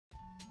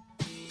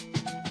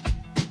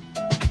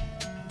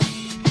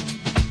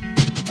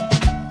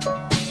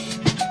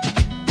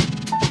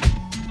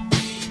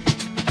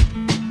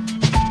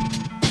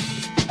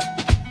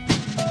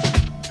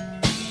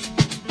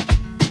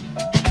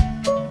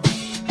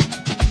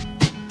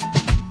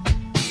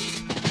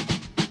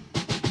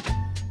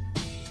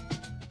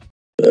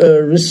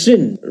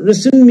Rescind.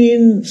 Rescind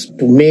means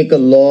to make a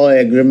law,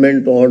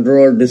 agreement, order,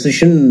 or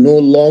decision no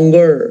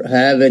longer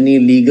have any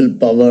legal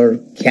power,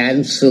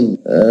 cancel.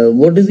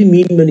 What does he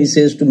mean when he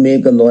says to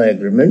make a law,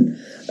 agreement?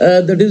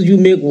 That is, you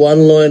make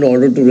one law in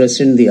order to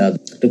rescind the other,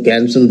 to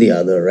cancel the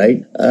other,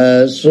 right?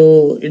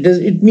 So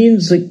it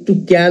means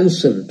to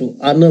cancel, to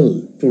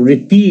annul, to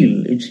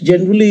repeal. It's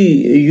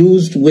generally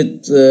used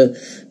with,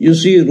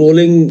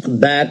 rolling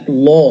back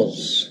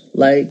laws.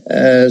 Like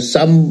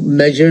some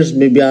measures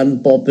may be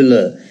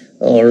unpopular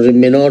or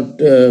may not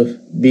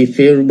be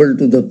favorable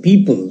to the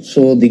people.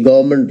 So the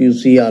government,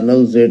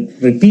 annuls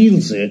it,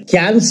 repeals it,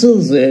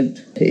 cancels it.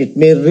 It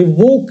may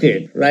revoke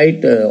it,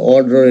 right?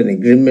 Order and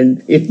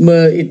agreement. It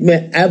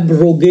may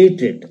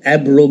abrogate it,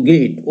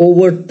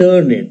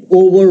 overturn it,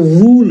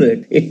 overrule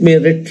it. It may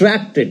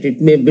retract it.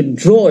 It may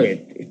withdraw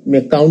it. It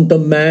may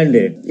countermand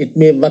it. It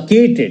may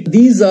vacate it.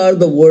 These are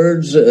the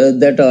words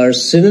that are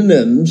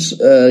synonyms,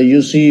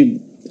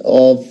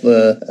 of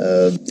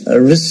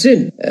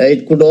rescind.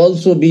 It could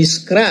also be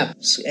scrap,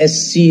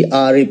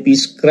 S-C-R-A-P,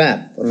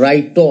 scrap,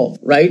 write off,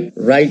 right?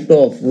 Write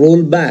off,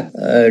 roll back,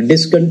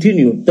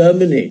 discontinue,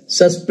 terminate,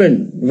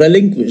 suspend,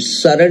 relinquish,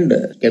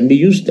 surrender. Can be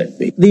used that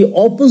way. The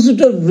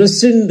opposite of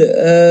rescind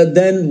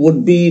then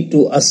would be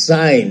to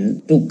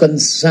assign, to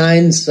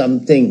consign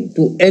something,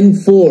 to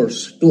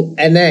enforce, to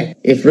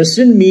enact. If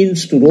rescind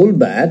means to roll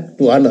back,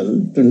 to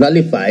annul, to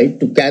nullify,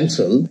 to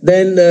cancel,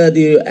 then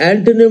the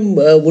antonym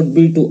would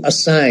be to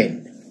assign,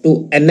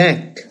 to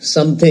enact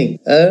something,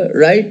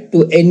 right?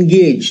 To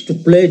engage, to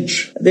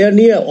pledge. They are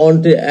near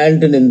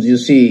antonyms,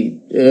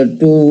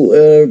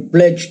 to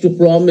pledge, to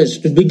promise,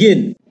 to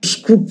begin.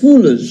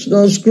 Scrupulous.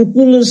 Now,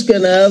 scrupulous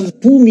can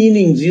have two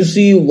meanings.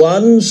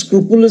 One,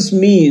 scrupulous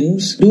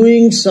means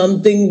doing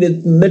something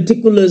with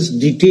meticulous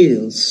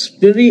details,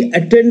 very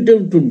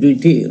attentive to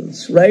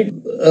details, right?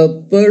 A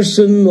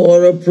person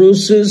or a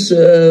process,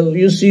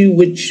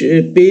 which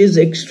pays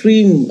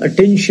extreme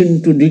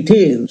attention to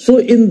details. So,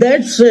 in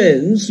that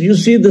sense,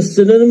 the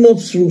synonym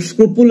of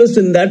scrupulous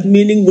in that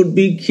meaning would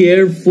be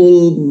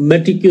careful,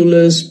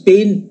 meticulous,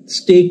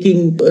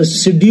 painstaking,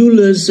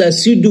 sedulous,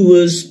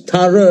 assiduous,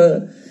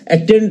 thorough,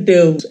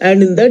 attentive,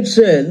 and in that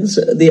sense,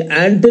 the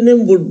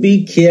antonym would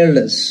be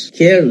careless,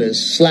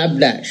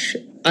 slapdash,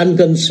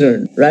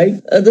 unconcerned,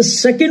 right? The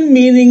second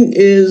meaning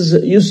is,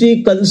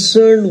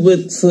 concerned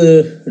with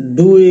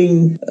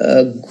doing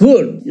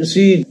good.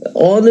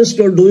 Honest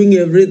or doing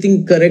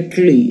everything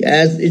correctly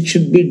as it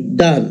should be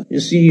done.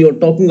 You're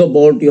talking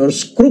about your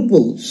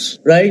scruples,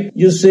 right?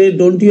 You say,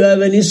 don't you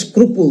have any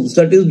scruples?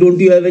 That is, don't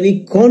you have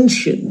any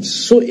conscience?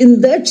 So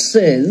in that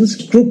sense,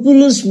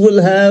 scrupulous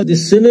will have the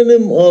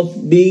synonym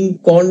of being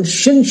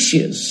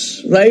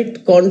conscientious, right?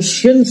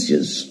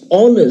 Conscientious,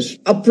 honest,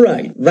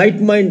 upright,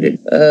 right-minded,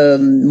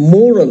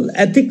 moral,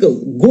 ethical,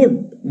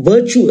 good,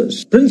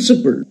 virtuous,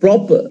 principled,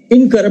 proper,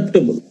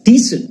 incorruptible,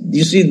 decent.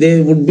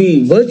 They would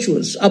be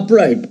virtuous,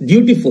 upright,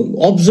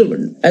 dutiful,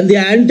 observant. And the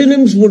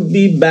antonyms would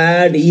be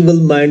bad,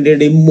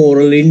 evil-minded,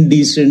 immoral,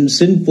 indecent,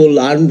 sinful,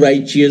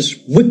 unrighteous,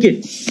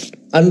 wicked,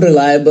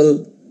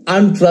 unreliable,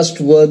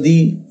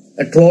 untrustworthy,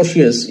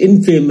 atrocious,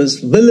 infamous,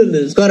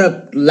 villainous,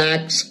 corrupt,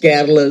 lax,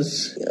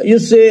 careless.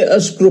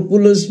 A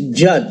scrupulous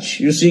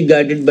judge,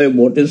 guided by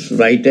what is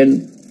right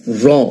and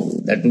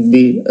wrong. That would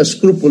be a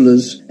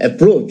scrupulous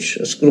approach,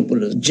 a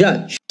scrupulous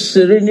judge.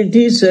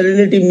 Serenity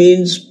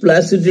means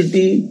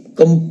placidity,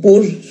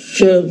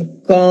 composure,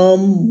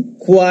 calm,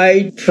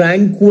 quiet,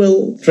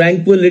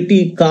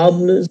 tranquility,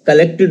 calmness,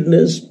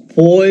 collectedness,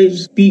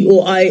 poise,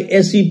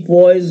 P-O-I-S-E,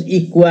 poise,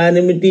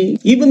 equanimity.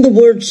 Even the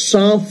word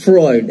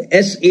sang-froid,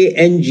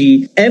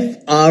 S-A-N-G-F-R-O-I-D,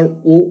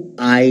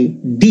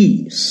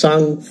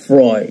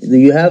 sang-froid.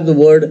 You have the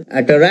word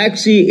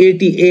ataraxy,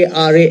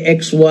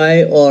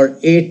 A-T-A-R-A-X-Y, or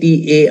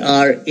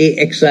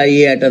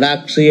A-T-A-R-A-X-I-A,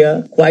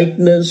 ataraxia,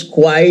 quietness,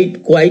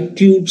 quiet,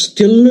 quietude,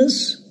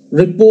 stillness,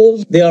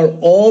 repose. They are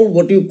all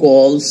what you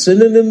call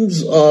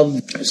synonyms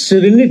of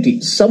serenity.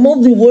 Some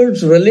of the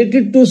words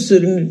related to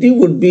serenity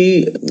would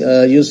be,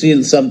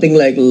 something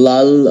like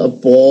lull, a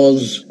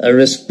pause, a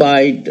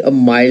respite, a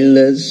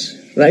mildness,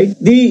 right?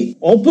 The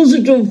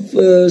opposite of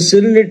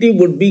serenity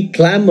would be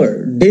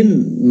clamor,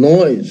 din,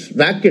 noise,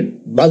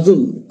 racket,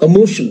 bustle,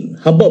 commotion,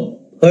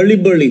 hubbub,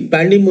 hurly-burly,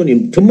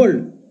 pandemonium,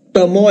 tumult,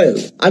 turmoil,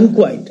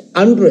 unquiet,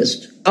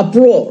 unrest,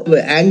 uproar,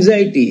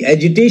 anxiety,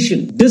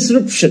 agitation,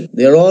 disruption.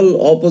 They are all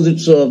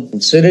opposites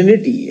of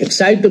serenity.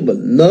 Excitable,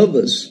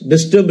 nervous,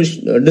 disturbance,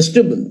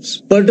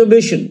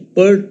 perturbation.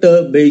 You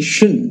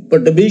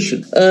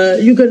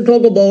can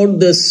talk about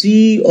the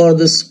sea or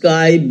the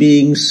sky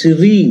being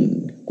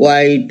serene,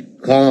 quiet,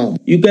 calm.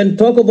 You can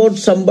talk about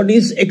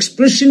somebody's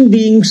expression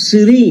being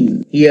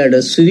serene. He had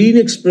a serene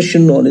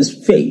expression on his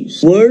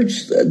face.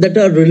 Words that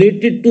are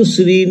related to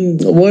serene,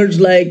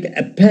 words like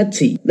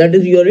apathy, that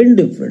is, you're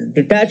indifferent,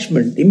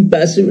 detachment,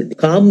 impassivity,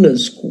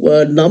 calmness,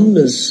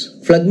 numbness,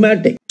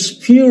 phlegmatic,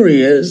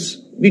 spurious.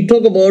 We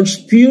talk about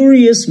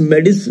spurious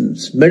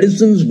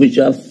medicines which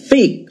are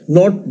fake,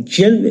 not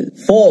genuine,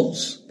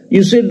 false.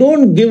 You say,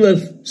 don't give a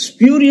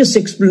spurious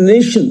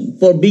explanation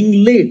for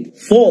being late,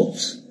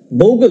 false.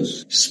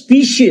 bogus,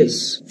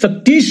 specious,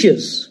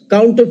 fictitious,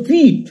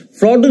 counterfeit,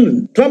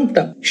 fraudulent, trumped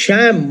up,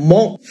 sham,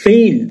 mock,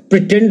 feigned,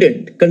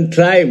 pretended,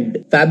 contrived,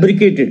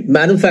 fabricated,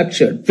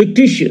 manufactured,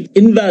 fictitious,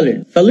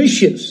 invalid,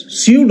 fallacious,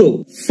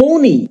 pseudo,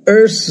 phony,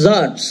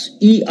 ersatz,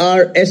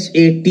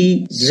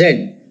 E-R-S-A-T-Z,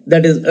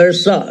 that is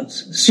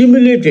ersatz,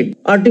 simulated,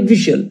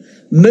 artificial,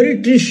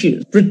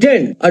 meretricious,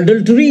 pretend,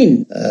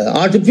 adulterine,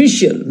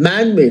 artificial,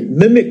 man-made,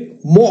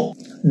 mimic, mock,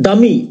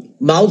 dummy,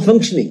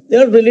 malfunctioning. They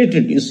are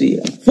related, you see.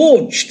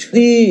 Forged.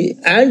 The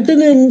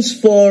antonyms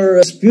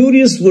for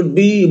spurious would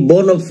be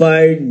bona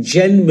fide,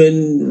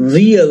 genuine,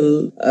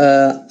 real,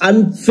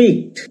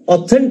 unfaked,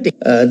 authentic.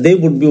 They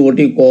would be what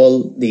you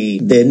call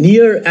the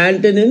near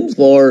antonyms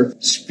for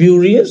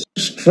spurious.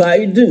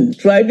 Strident.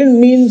 Strident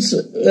means,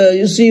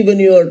 you see, when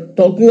you are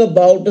talking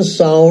about a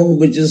sound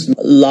which is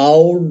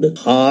loud,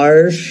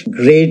 harsh,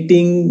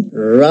 grating,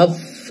 rough,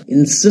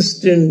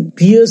 insistent,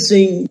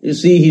 piercing. You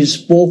see, he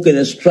spoke in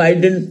a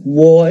strident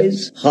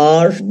voice,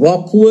 harsh,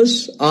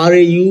 raucous,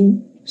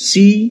 R-A-U-C-O-U-S,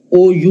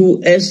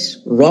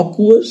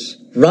 raucous,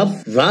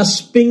 rough,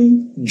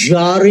 rasping,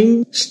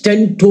 jarring,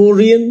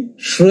 stentorian,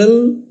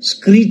 shrill,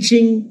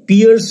 screeching,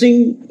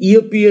 piercing,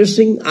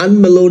 ear-piercing,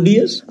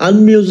 unmelodious,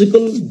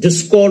 unmusical,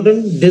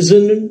 discordant,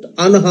 dissonant,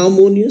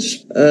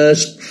 unharmonious,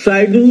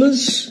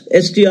 stridulous,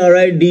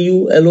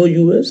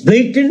 S-T-R-I-D-U-L-O-U-S,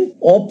 blatant,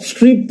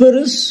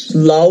 obstreperous,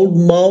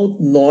 loudmouth,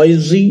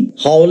 noisy,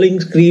 howling,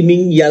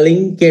 screaming,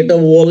 yelling,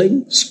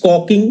 caterwauling,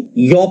 squawking,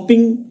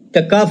 yawping,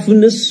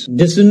 cacophonous,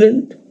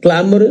 dissonant,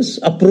 clamorous,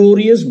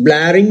 uproarious,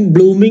 blaring,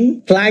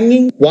 blooming,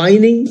 clanging,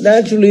 whining.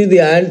 Naturally, the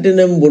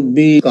antonym would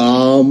be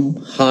calm,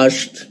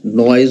 hushed,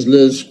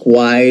 noiseless,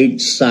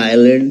 quiet,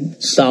 silent,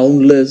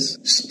 soundless,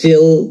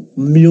 still,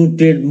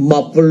 muted,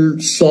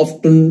 muffled,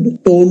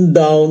 softened, toned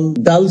down,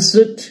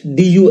 dulcet,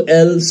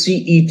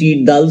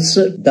 D-U-L-C-E-T,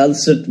 dulcet,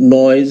 dulcet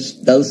noise,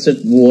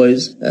 dulcet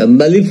voice,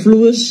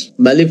 mellifluous.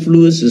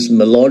 Mellifluous is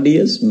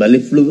melodious,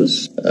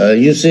 mellifluous.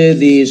 You say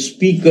the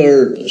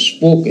speaker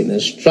spoke in a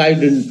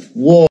strident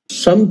voice.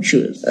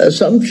 Sumptuous.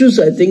 Sumptuous,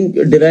 I think,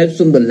 derives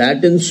from the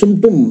Latin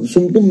sumptum.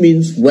 Sumptum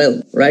means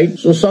wealth, right?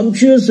 So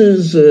sumptuous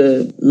is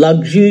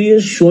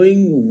luxurious,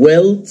 showing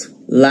wealth,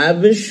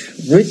 lavish,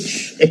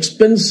 rich,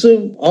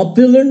 expensive,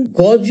 opulent,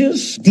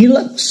 gorgeous,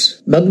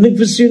 deluxe,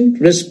 magnificent,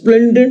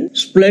 resplendent,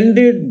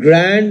 splendid,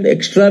 grand,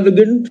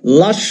 extravagant,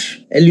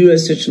 lush,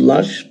 L-U-S-H,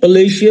 lush,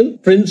 palatial,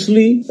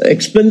 princely,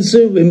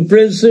 expensive,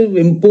 impressive,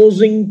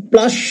 imposing,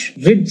 plush,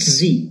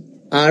 ritzy.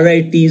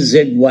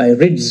 R-I-T-Z-Y,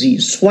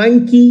 ritzy,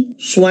 swanky,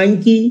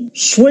 swanky,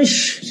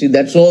 swish. See,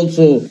 that's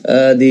also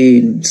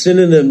the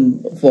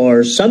synonym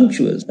for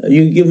sumptuous.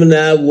 You even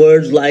have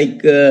words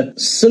like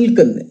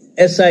silken,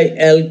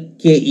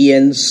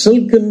 S-I-L-K-E-N,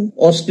 silken,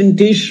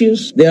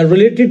 ostentatious. They are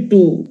related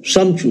to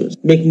sumptuous,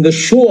 making a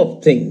show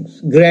of things,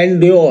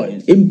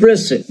 grandiose,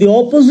 impressive. The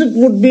opposite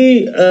would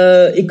be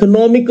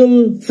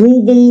economical,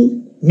 frugal,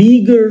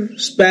 meager,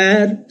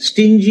 spare,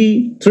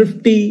 stingy,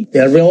 thrifty. They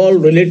are all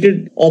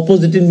related,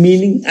 opposite in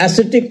meaning.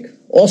 Ascetic,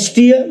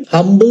 austere,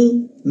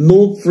 humble,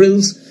 no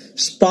frills,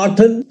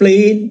 Spartan,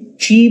 plain,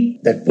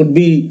 cheap. That would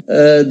be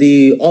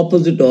the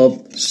opposite of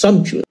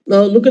sumptuous.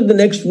 Now look at the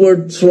next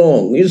word,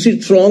 throng. You see,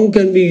 throng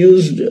can be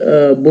used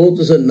both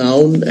as a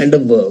noun and a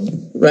verb,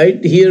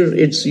 right? Here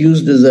it's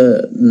used as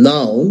a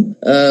noun,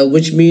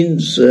 which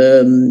means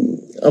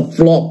a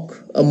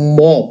flock, a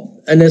mob,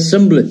 an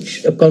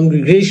assemblage, a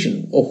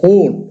congregation, a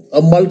horde,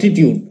 a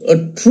multitude,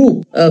 a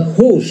troop, a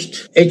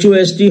host,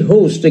 H-O-S-T,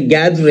 host, a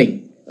gathering,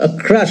 a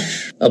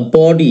crush, a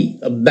body,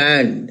 a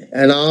band,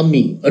 an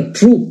army, a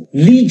troop,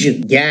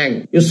 legion,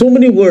 gang. There's so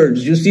many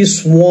words. You see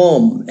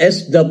swarm,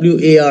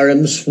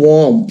 S-W-A-R-M,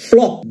 swarm,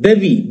 flock,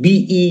 bevy,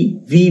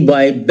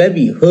 B-E-V-Y,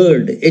 bevy,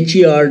 herd,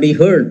 H-E-R-D,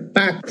 herd,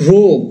 pack,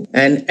 drove,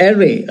 an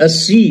array, a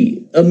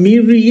sea, a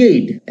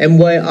myriad,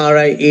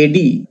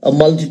 M-Y-R-I-A-D, a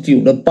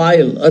multitude, a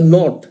pile, a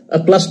knot,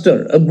 a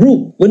cluster, a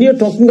group. When you're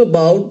talking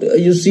about,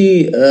 you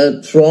see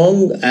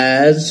throng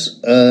as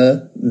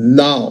a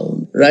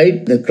noun,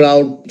 right? The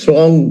crowd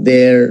thronged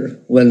there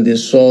when they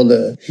saw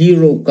the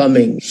hero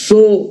coming.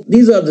 So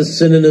these are the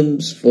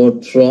synonyms for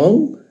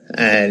throng.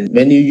 And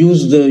when you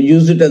use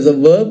it as a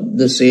verb,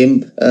 the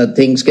same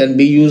things can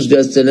be used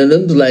as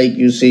synonyms. Like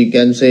you see, you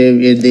can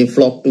say they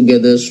flock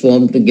together,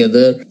 swarm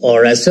together,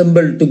 or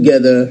assemble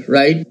together,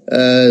 right?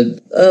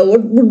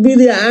 What would be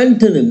the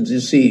antonyms? You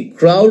see,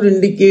 crowd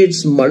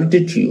indicates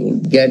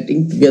multitude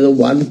getting together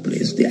one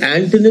place. The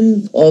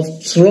antonym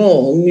of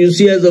throng, you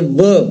see, as a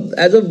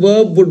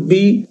verb would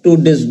be to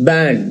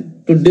disband,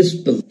 to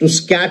dispel, to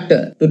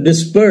scatter, to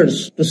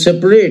disperse, to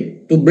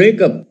separate, to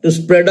break up, to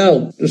spread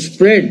out, to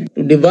spread,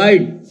 to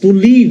divide, to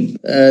leave.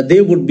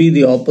 They would be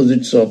the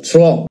opposites of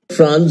throng.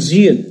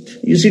 Transient.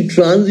 You see,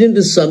 transient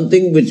is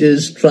something which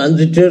is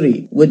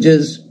transitory, which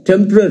is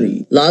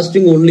temporary,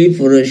 lasting only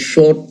for a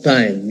short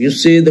time. You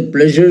say the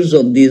pleasures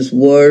of this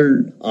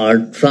world are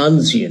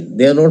transient.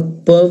 They are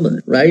not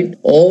permanent, right?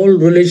 All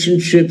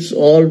relationships,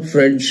 all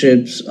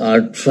friendships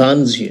are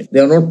transient. They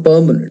are not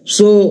permanent.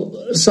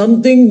 So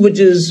something which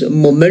is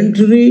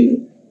momentary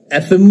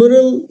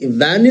ephemeral,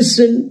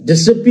 evanescent,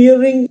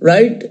 disappearing,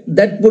 right?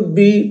 That would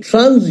be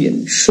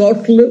transient,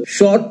 short-lived,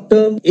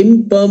 short-term,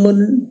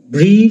 impermanent,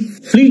 brief,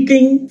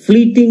 fleeting,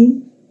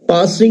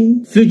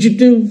 passing,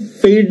 fugitive,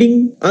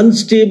 fading,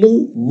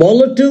 unstable,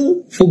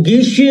 volatile,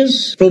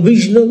 fugacious,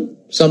 provisional,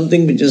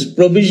 something which is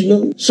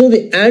provisional. So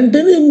the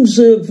antonyms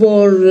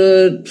for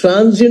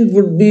transient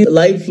would be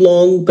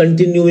lifelong,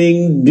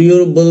 continuing,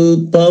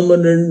 durable,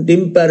 permanent,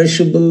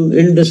 imperishable,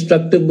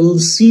 indestructible,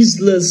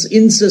 ceaseless,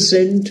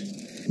 incessant,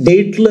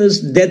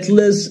 dateless,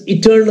 deathless,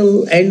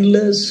 eternal,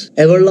 endless,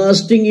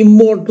 everlasting,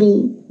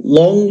 immortal,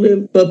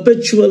 long-lived,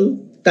 perpetual,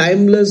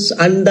 timeless,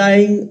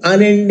 undying,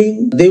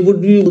 unending. They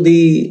would be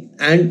the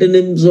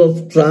antonyms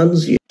of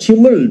transient.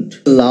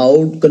 Tumult,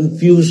 loud,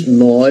 confused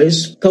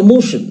noise,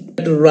 commotion,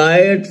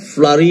 riot,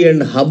 flurry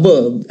and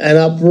hubbub, an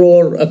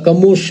uproar, a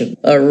commotion,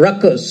 a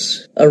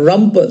ruckus, a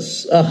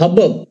rumpus, a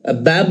hubbub, a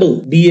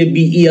babble,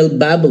 B-A-B-E-L,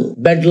 babble,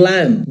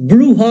 bedlam,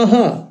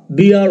 brouhaha,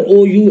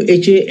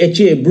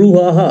 B-R-O-U-H-A-H-A,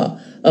 brouhaha,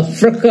 a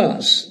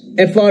fracas,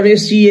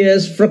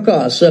 F-R-A-C-A-S,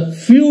 fracas, a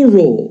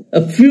furor,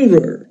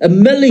 a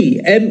melee,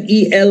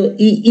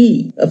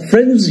 M-E-L-E-E, a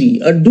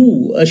frenzy, a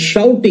do, a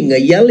shouting, a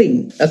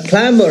yelling, a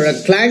clamor, a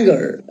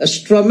clangor, a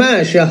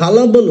stramash, a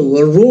hullabaloo,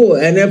 a roar,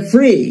 an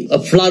affray, a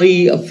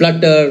flurry, a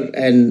flutter,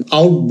 an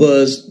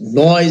outburst,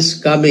 noise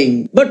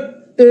coming. But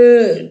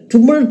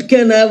tumult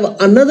can have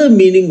another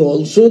meaning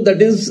also,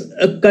 that is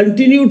a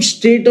continued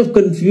state of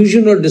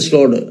confusion or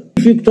disorder.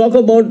 If you talk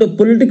about a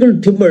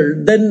political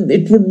tumult, then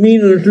it would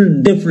mean a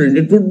little different.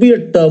 It would be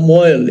a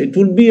turmoil, it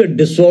would be a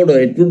disorder,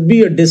 it would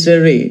be a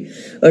disarray,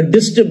 a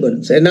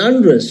disturbance, an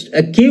unrest,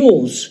 a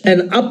chaos,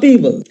 an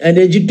upheaval, an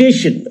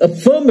agitation, a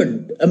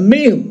ferment, a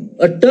mayhem,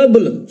 a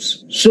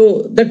turbulence.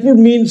 So that would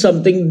mean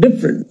something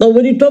different. Now,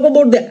 when you talk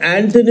about the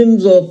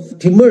antonyms of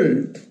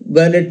tumult,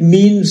 when it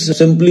means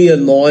simply a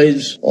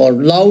noise or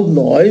loud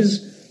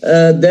noise,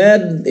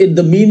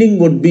 the meaning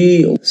would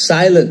be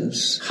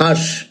silence,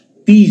 hush,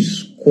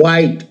 peace,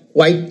 quiet,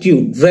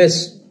 quietude,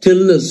 rest,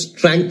 stillness,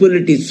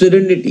 tranquility,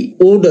 serenity,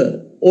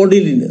 order,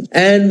 orderliness.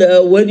 And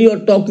when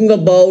you're talking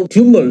about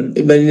tumult,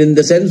 when in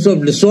the sense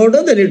of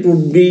disorder, then it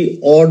would be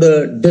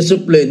order,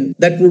 discipline.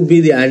 That would be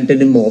the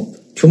antonym of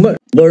tumult.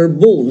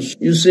 Verbose,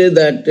 you say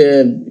that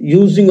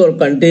using or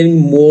containing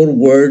more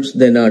words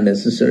than are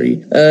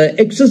necessary.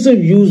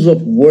 Excessive use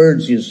of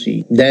words, you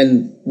see,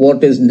 than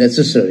what is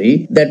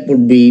necessary, that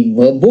would be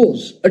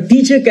verbose. A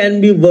teacher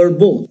can be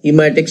verbose. He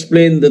might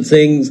explain the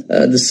things,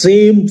 the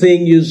same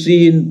thing you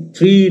see in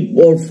 3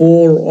 or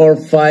 4 or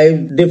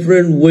 5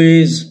 different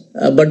ways,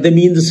 but they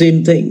mean the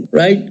same thing,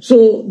 right?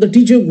 So the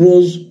teacher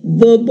grows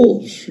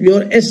verbose.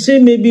 Your essay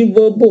may be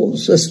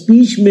verbose. A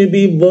speech may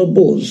be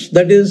verbose.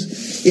 That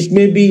is, it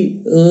may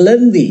be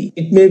lengthy.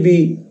 It may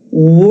be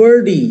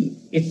wordy.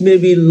 It may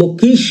be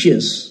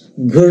loquacious,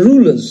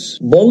 garrulous,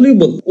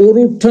 voluble,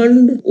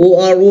 orotund,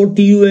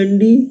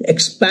 O-R-O-T-U-N-D,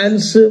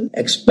 expansive,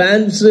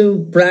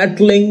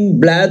 prattling,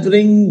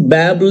 blathering,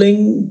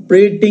 babbling,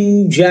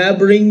 prating,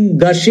 jabbering,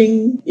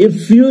 gushing,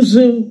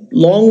 effusive,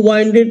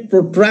 long-winded,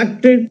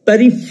 protracted,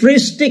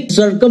 periphrastic,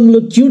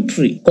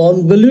 circumlocutory,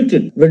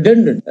 convoluted,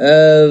 redundant,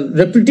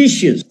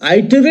 repetitious,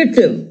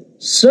 iterative,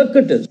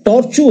 circuitous,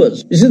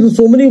 tortuous. You see,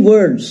 so many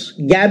words.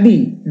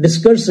 Gabby,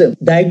 discursive,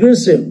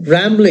 digressive,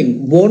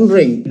 rambling,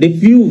 wandering,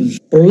 diffuse,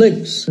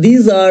 prolix.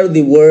 These are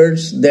the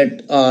words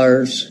that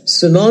are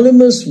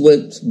synonymous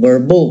with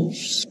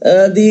verbose.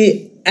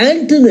 The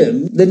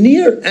antonym, the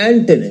near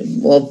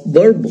antonym of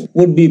verbose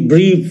would be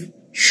brief,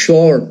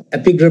 short,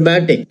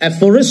 epigrammatic,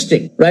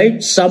 aphoristic,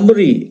 right?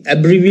 Summary,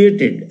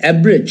 abbreviated,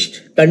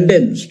 abridged,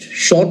 condensed,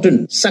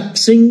 shortened,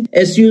 succinct,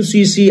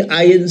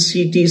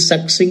 S-U-C-C-I-N-C-T,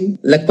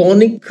 succinct,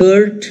 laconic,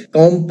 curt,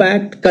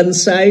 compact,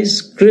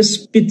 concise,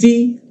 crisp,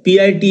 pithy,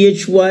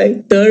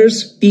 P-I-T-H-Y,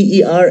 terse,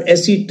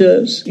 T-E-R-S-E,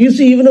 terse. You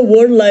see, even a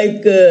word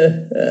like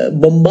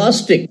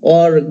bombastic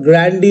or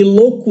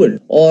grandiloquent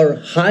or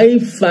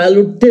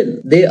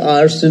highfalutin, they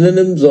are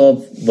synonyms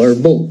of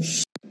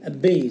verbose.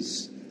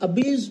 Abase.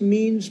 Abase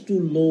means to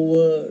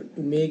lower,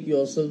 to make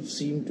yourself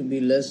seem to be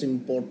less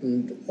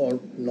important or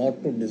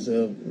not to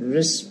deserve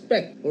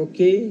respect,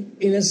 okay?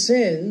 In a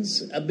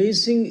sense,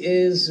 abasing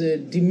is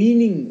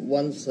demeaning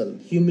oneself,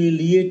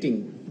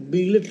 humiliating,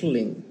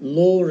 belittling,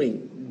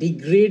 lowering,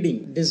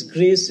 degrading,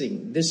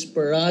 disgracing,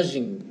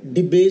 disparaging,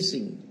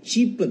 debasing,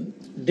 cheapen,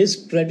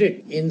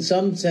 discredit. In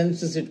some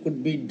senses, it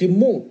could be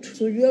demote.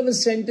 So you have a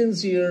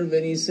sentence here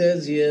when he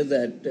says here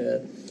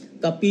that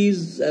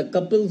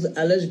couple's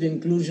alleged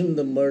inclusion in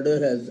the murder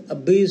has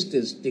abased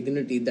his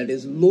dignity, that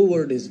is,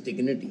 lowered his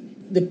dignity.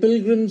 The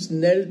pilgrims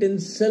knelt in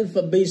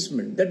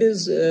self-abasement, that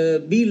is,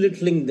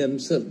 belittling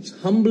themselves,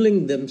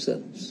 humbling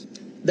themselves.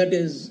 That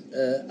is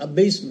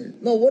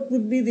abasement. Now, what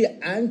would be the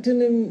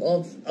antonym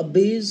of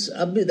abase?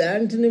 The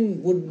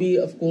antonym would be,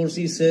 of course,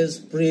 he says,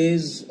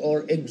 praise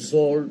or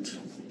exalt,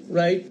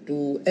 right?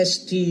 To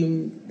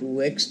esteem,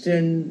 to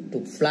extend,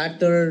 to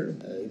flatter.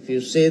 If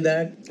you say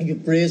that, you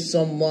praise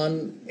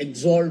someone,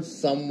 exalt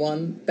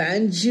someone.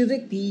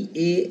 Panegyric,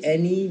 P-A-N-E-G-Y-R-Y.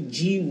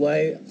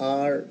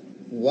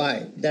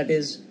 That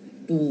is,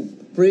 to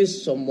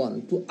praise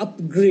someone, to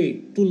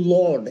upgrade, to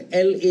laud,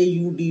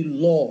 L-A-U-D,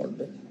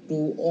 laud,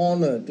 to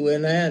honor, to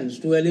enhance,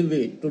 to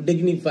elevate, to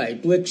dignify,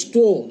 to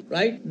extol,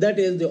 right? That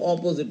is the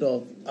opposite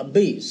of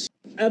abase.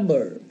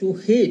 Abhor, to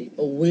hate,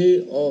 a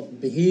way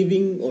of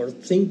behaving or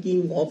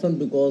thinking, often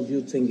because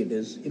you think it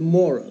is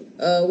immoral.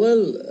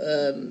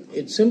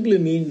 It simply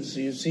means,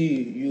 you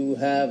see, you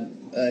have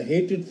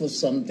hatred for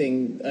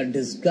something, a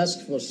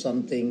disgust for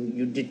something,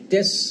 you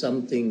detest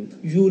something,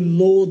 you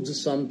loathe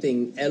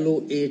something,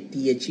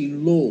 L-O-A-T-H-E,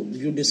 loathe,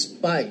 you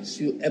despise,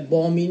 you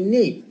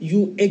abominate,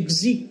 you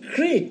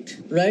execrate,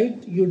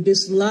 right? You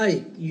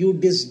dislike, you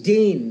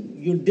disdain,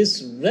 you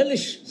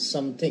disrelish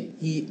something.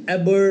 He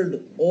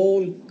abhorred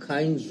all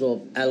kinds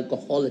of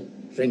alcoholic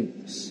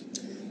drinks.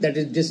 That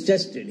is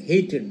detested,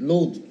 hated,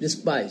 loathed,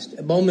 despised,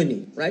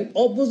 abominate, right?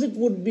 Opposite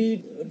would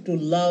be to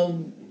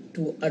love,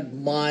 to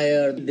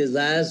admire,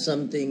 desire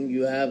something,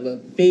 you have a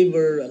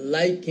favor, a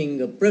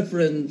liking, a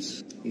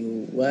preference,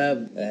 you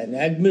have an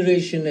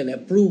admiration and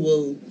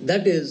approval.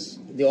 That is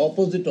the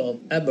opposite of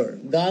abhor.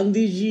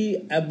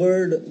 Gandhiji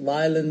abhorred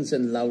violence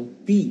and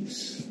loved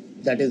peace.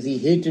 That is, he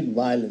hated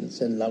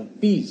violence and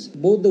loved peace.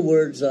 Both the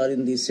words are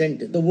in the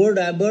sentence. The word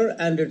abhor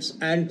and its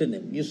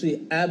antonym. You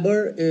see,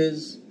 abhor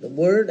is the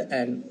word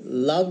and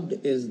loved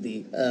is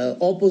the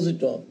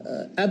opposite of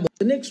abhor.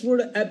 The next word,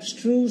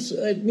 abstruse,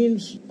 it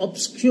means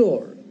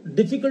obscure,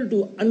 difficult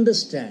to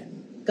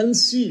understand,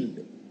 concealed,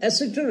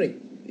 esoteric,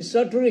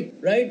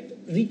 right?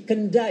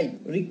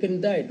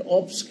 Recondite,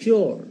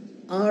 obscure,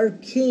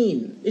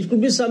 arcane. It could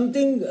be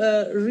something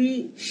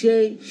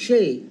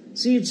recherché.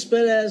 See, it's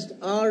spelled as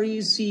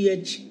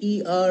R-E-C-H-E-R-C-H-E.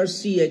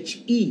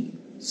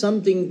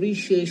 Something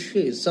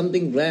recherché,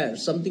 something rare,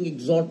 something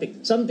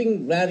exotic,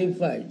 something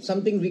rarefied,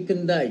 something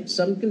recondite,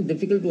 something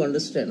difficult to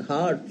understand,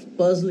 hard,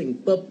 puzzling,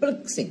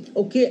 perplexing,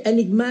 okay,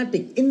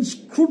 enigmatic,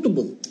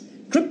 inscrutable,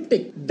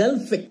 cryptic,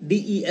 delphic,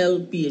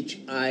 D-E-L-P-H-I-C,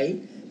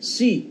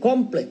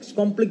 complex,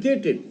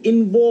 complicated,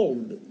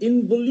 involved,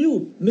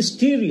 involute,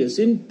 mysterious,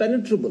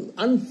 impenetrable,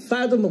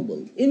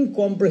 unfathomable,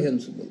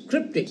 incomprehensible,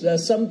 cryptic,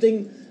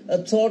 something. A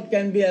thought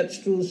can be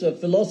abstruse, a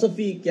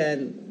philosophy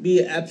can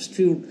be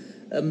abstruse,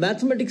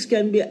 mathematics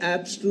can be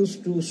abstruse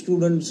to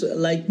students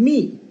like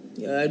me.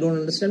 I don't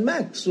understand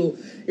math, so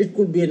it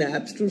could be an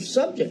abstruse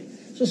subject.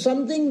 So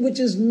something which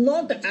is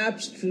not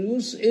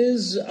abstruse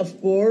is,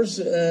 of course,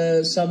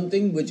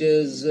 something which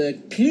is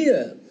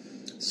clear,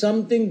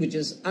 something which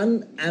is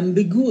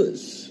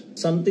unambiguous,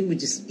 something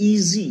which is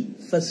easy,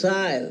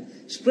 facile,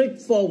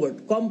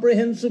 straightforward,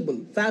 comprehensible,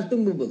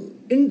 fathomable,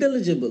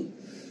 intelligible,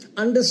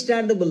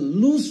 understandable,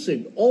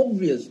 lucid,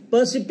 obvious,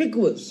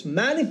 perspicuous,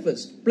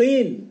 manifest,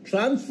 plain,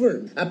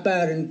 transparent,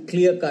 apparent,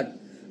 clear-cut,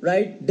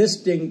 right?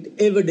 Distinct,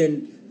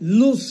 evident,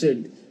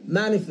 lucid,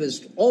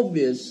 manifest,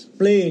 obvious,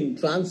 plain,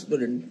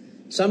 transparent,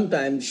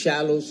 sometimes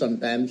shallow,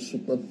 sometimes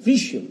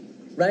superficial,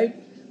 right?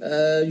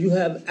 You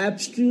have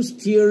abstruse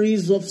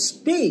theories of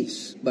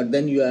space, but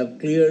then you have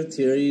clear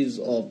theories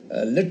of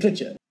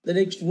literature. The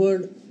next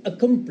word,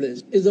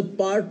 accomplice, is a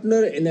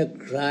partner in a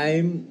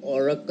crime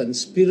or a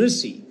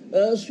conspiracy.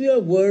 So you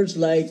have words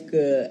like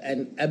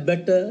an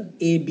abettor,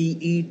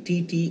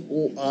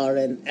 A-B-E-T-T-O-R,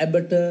 an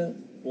abettor,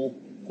 or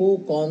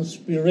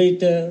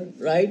co-conspirator,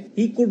 right?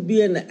 He could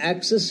be an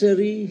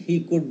accessory,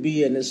 he could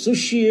be an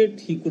associate,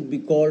 he could be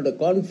called a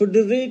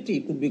confederate, he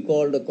could be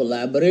called a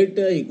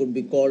collaborator, he could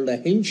be called a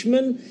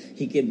henchman,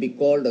 he can be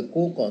called a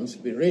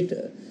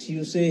co-conspirator.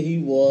 You say he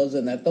was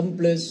an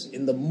accomplice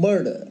in the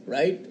murder,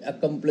 right?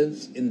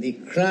 Accomplice in the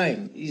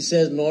crime. He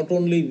says not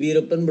only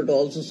Veerappan but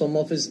also some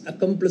of his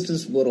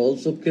accomplices were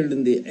also killed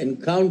in the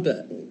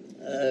encounter.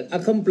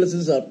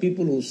 Accomplices are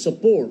people who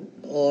support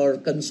or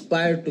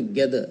conspire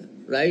together,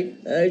 right?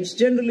 It's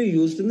generally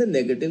used in the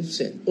negative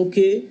sense.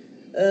 Okay,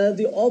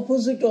 the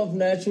opposite of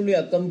naturally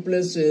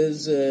accomplice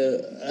is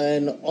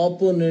an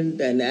opponent,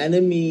 an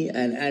enemy,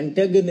 an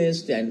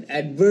antagonist, an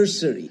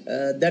adversary.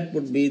 That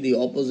would be the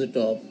opposite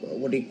of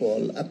what you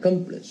call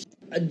accomplice.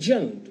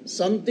 Adjunct,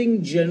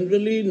 something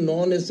generally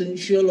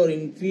non-essential or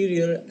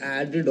inferior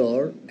added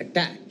or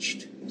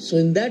attached. So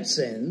in that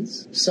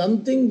sense,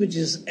 something which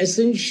is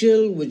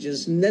essential, which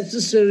is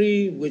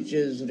necessary, which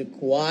is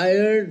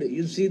required,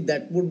 you see,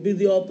 that would be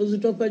the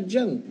opposite of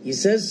adjunct. He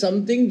says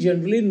something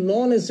generally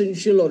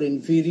non-essential or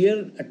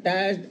inferior,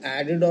 attached,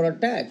 added or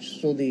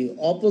attached. So the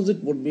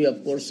opposite would be,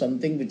 of course,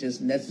 something which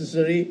is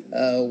necessary,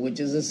 which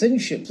is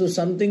essential. So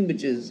something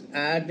which is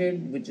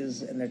added, which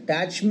is an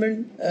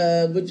attachment,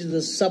 which is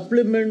a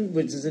supplement,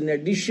 which is an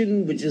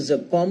addition, which is a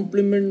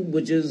complement,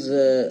 which is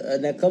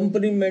an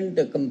accompaniment,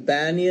 a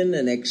companion,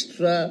 an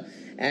extra,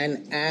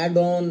 an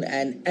add-on,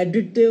 an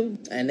additive,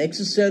 an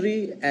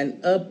accessory, an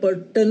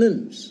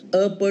appurtenance.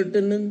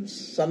 Appurtenance,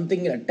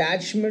 something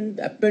attachment,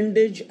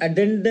 appendage,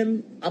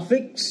 addendum,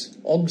 affix,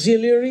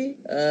 auxiliary,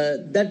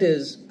 that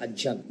is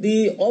adjunct.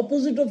 The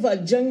opposite of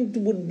adjunct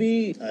would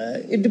be,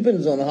 it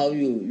depends on how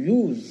you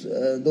use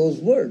those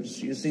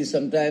words. You see,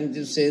 sometimes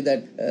you say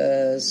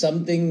that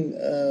something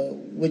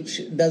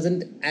which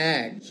doesn't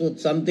add, so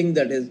something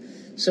that is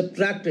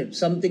subtracted,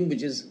 something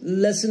which is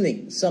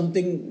lessening,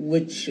 something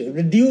which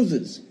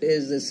reduces,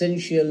 is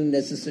essential,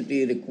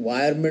 necessity,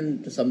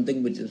 requirement,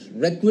 something which is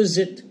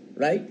requisite,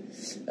 right?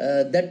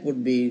 That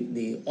would be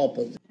the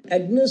opposite.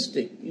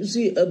 Agnostic, you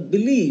see, a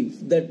belief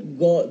that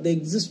God, the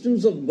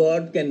existence of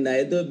God can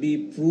neither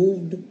be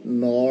proved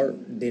nor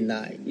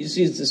denied. You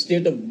see, it's a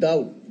state of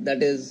doubt,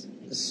 that is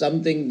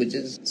something which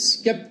is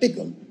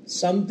skeptical,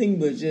 something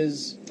which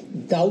is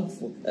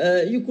doubtful.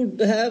 You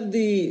could have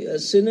the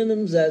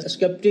synonyms as a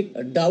skeptic,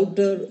 a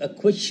doubter, a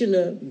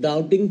questioner,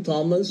 doubting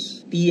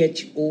Thomas,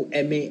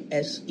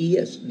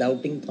 Thomases,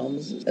 doubting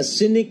Thomas, a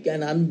cynic,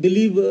 an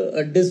unbeliever,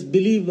 a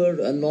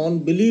disbeliever, a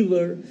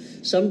non-believer,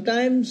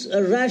 sometimes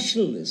a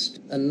rationalist,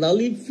 a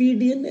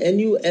nullifidian,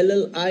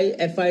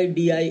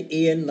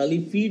 Nullifidian,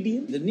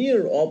 nullifidian. The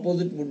near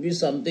opposite would be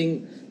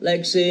something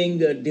like saying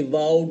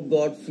devout,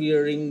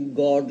 God-fearing,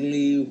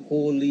 godly,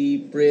 holy,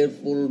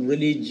 prayerful,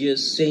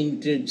 religious,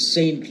 sainted,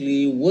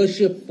 saintly,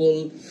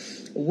 worshipful,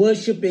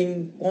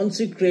 worshipping,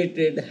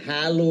 consecrated,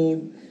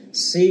 hallowed,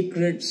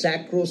 sacred,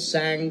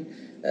 sacrosanct,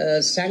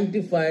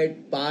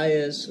 sanctified,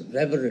 pious,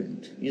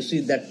 reverent. You see,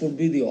 that would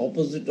be the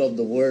opposite of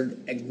the word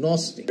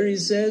agnostic. He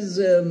says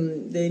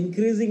the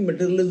increasing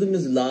materialism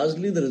is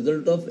largely the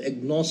result of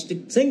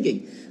agnostic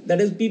thinking. That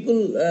is,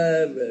 people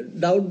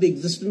doubt the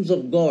existence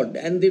of God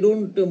and they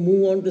don't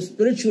move on to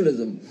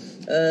spiritualism.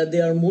 They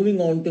are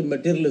moving on to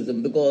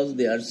materialism because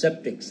they are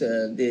skeptics.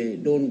 They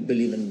don't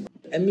believe in God.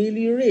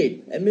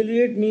 Ameliorate.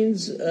 Ameliorate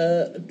means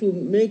to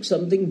make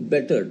something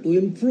better, to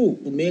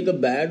improve, to make a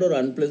bad or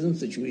unpleasant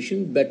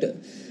situation better.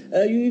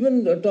 You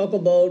even talk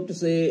about,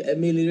 say,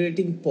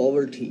 ameliorating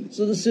poverty.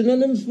 So the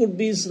synonyms would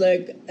be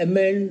like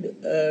amend,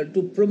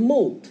 to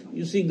promote.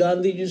 You see,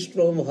 Gandhiji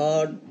strove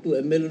hard to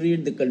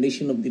ameliorate the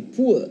condition of the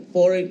poor.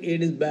 Foreign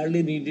aid is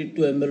badly needed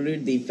to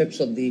ameliorate the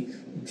effects of the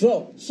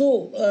drought.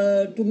 So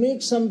to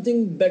make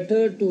something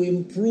better, to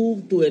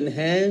improve, to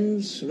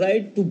enhance,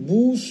 right, to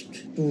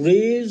boost, to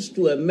raise,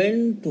 to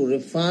amend, to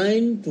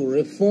refine, to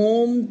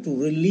reform, to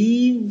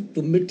relieve,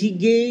 to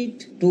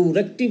mitigate, to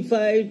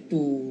rectify,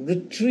 to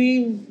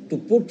retrieve, to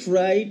put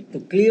right, to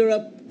clear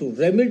up, to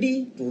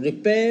remedy, to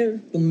repair,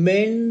 to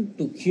mend,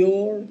 to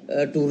cure,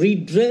 to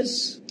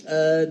redress.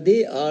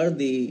 They are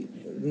the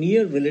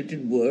near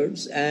related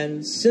words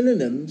and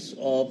synonyms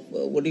of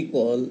what you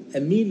call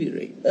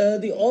ameliorate.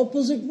 The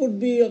opposite would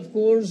be, of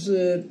course,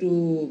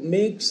 to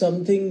make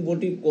something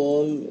what you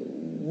call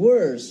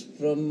worse,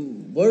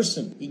 from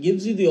worsen. He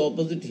gives you the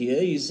opposite here.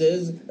 He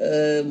says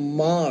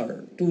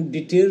mar, to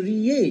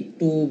deteriorate,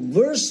 to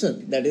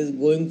worsen, that is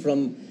going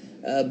from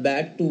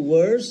bad to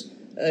worse.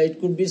 It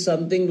could be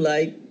something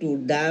like to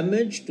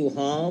damage, to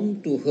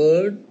harm, to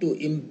hurt, to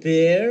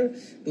impair,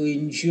 to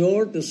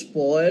injure, to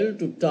spoil,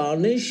 to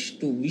tarnish,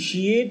 to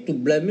vitiate, to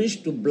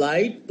blemish, to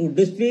blight, to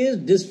deface,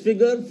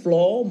 disfigure,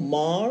 flaw,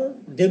 mar,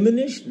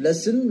 diminish,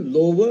 lessen,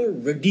 lower,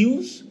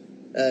 reduce.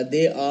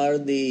 They are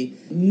the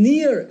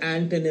near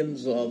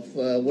antonyms of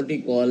what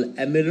we call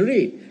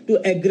ameliorate.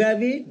 To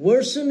aggravate,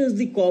 worsen is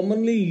the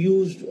commonly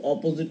used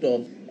opposite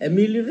of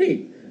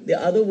ameliorate. The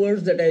other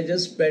words that I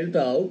just spelled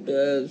out,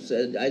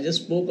 I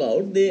just spoke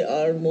out, they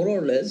are more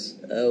or less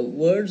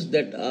words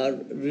that are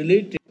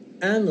related.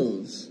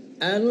 Annals.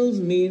 Annals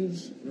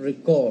means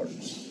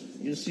records.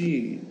 You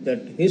see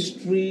that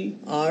history,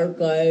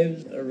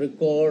 archives,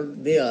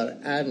 record, they are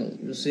annals.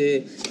 You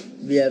say,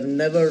 we have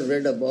never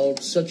read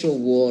about such a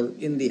war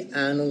in the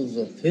annals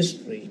of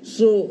history.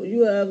 So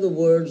you have the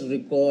words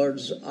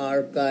records,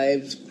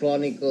 archives,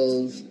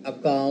 chronicles,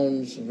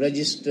 accounts,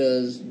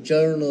 registers,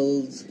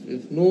 journals.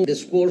 If no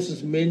discourse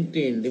is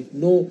maintained, if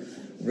no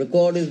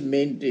record is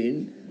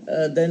maintained,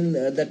 then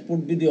that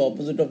would be the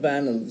opposite of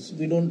annals.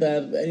 We don't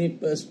have any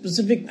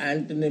specific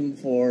antonym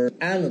for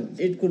annals.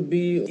 It could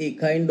be a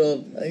kind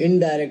of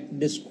indirect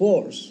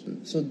discourse.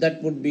 So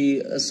that would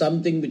be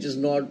something which is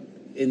not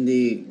in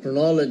the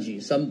chronology,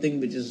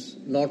 something which is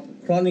not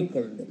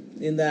chronicled.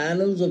 In the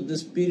annals of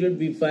this period,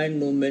 we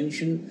find no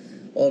mention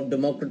of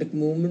democratic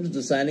movements.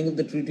 The signing of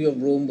the Treaty of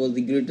Rome was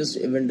the greatest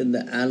event in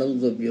the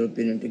annals of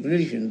European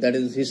integration. That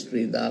is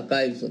history, the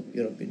archives of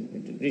European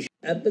integration.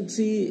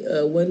 Apathy,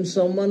 when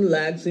someone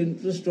lacks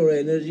interest or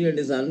energy and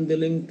is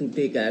unwilling to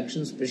take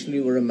action, especially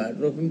over a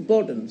matter of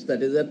importance,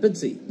 that is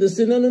apathy. The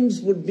synonyms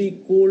would be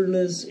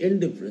coldness,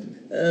 indifference.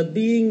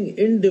 Being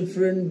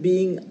indifferent,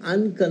 being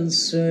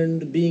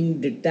unconcerned, being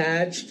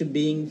detached,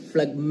 being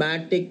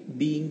phlegmatic,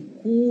 being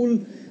cool,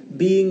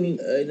 being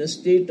in a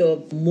state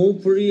of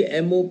mopery,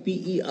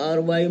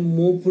 M-O-P-E-R-Y,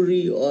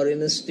 mopery, or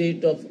in a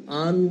state of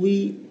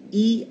ennui,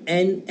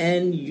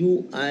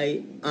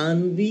 E-N-N-U-I,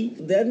 ennui.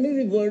 There may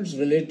be words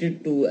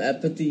related to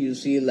apathy, you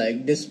see,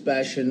 like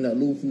dispassion,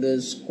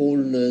 aloofness,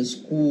 coldness,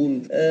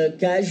 cool,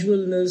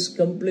 casualness,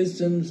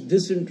 complacence,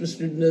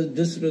 disinterestedness,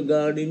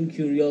 disregard,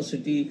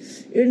 incuriosity,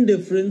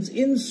 indifference,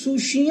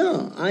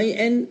 insouciance,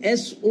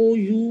 I-N-S-O-U-C-I-A-N-C-E,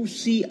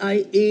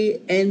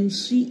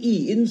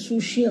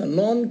 insouciance,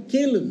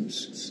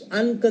 nonchalance,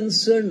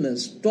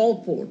 unconcernedness,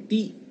 torpor,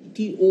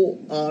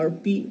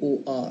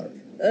 T-O-R-P-O-R.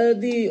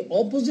 The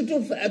opposite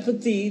of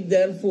apathy,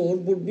 therefore,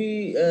 would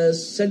be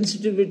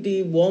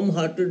sensitivity,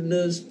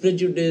 warm-heartedness,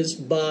 prejudice,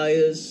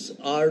 bias,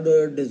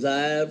 ardor,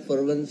 desire,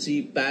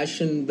 fervency,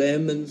 passion,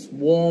 vehemence,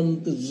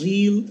 warmth,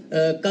 zeal,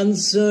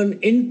 concern,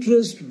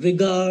 interest,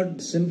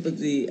 regard,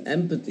 sympathy,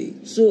 empathy.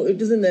 So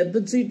it is an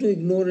apathy to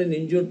ignore an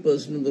injured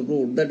person on the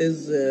road. That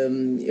is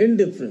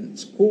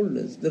indifference,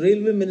 coldness. The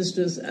railway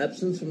minister's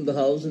absence from the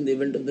house in the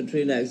event of the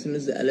train accident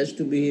is alleged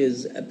to be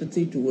his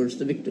apathy towards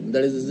the victim.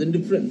 That is his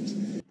indifference.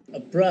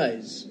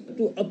 Apprise.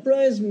 To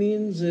apprise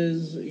means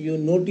is you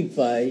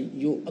notify,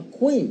 you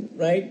acquaint,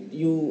 right?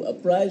 You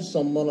apprise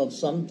someone of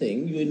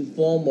something, you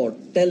inform or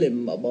tell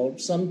him about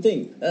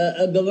something.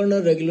 A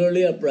governor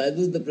regularly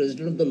apprises the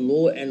president of the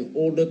law and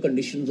order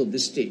conditions of the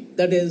state.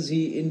 That is,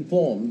 he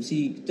informs,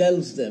 he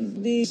tells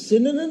them. The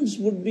synonyms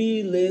would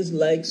be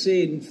like,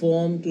 say,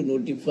 inform, to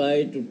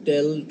notify, to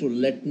tell, to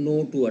let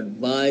know, to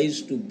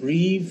advise, to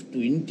brief,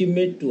 to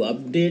intimate, to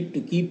update,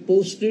 to keep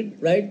posted,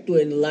 right? To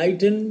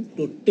enlighten,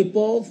 to tip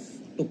off,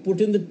 to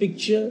put in the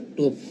picture,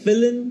 to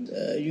fill in,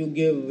 you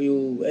give,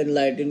 you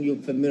enlighten,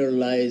 you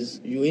familiarize,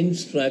 you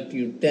instruct,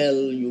 you tell,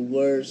 you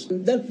verse.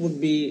 That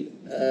would be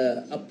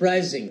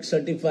apprising,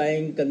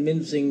 certifying,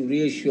 convincing,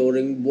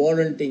 reassuring,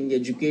 warranting,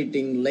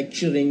 educating,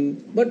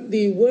 lecturing. But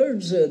the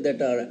words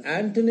that are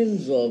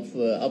antonyms of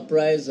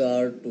apprise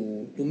are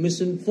to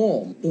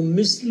misinform, to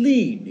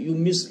mislead. You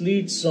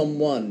mislead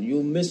someone,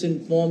 you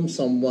misinform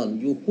someone,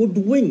 you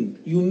hoodwink,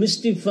 you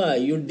mystify,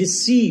 you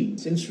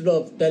deceive. Instead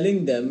of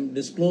telling them,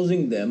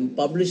 disclosing them,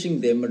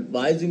 publishing them,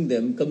 advising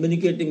them,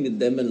 communicating with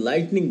them,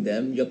 enlightening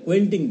them,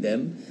 acquainting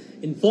them,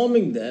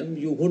 informing them,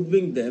 you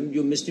hoodwink them,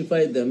 you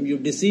mystify them, you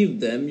deceive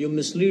them, you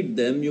mislead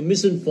them, you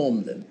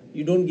misinform them.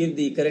 You don't give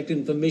the correct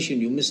information,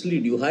 you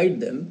mislead, you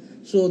hide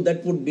them. So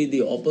that would be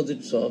the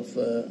opposites of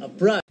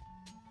apprise.